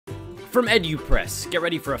From EduPress, get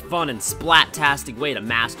ready for a fun and splat-tastic way to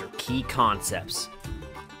master key concepts.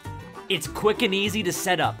 It's quick and easy to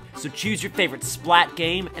set up, so choose your favorite splat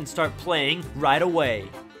game and start playing right away.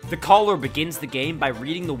 The caller begins the game by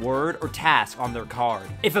reading the word or task on their card.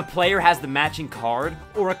 If a player has the matching card,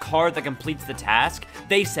 or a card that completes the task,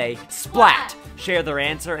 they say, "Splat!" Share their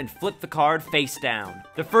answer and flip the card face down.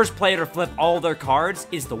 The first player to flip all their cards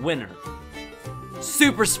is the winner.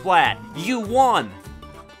 Super Splat! You won!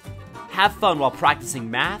 Have fun while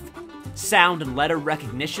practicing math, sound and letter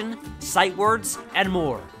recognition, sight words, and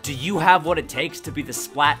more. Do you have what it takes to be the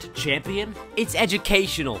Splat champion? It's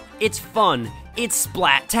educational, it's fun, it's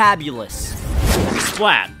splat-tabulous.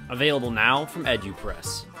 Splat, available now from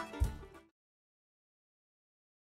EduPress.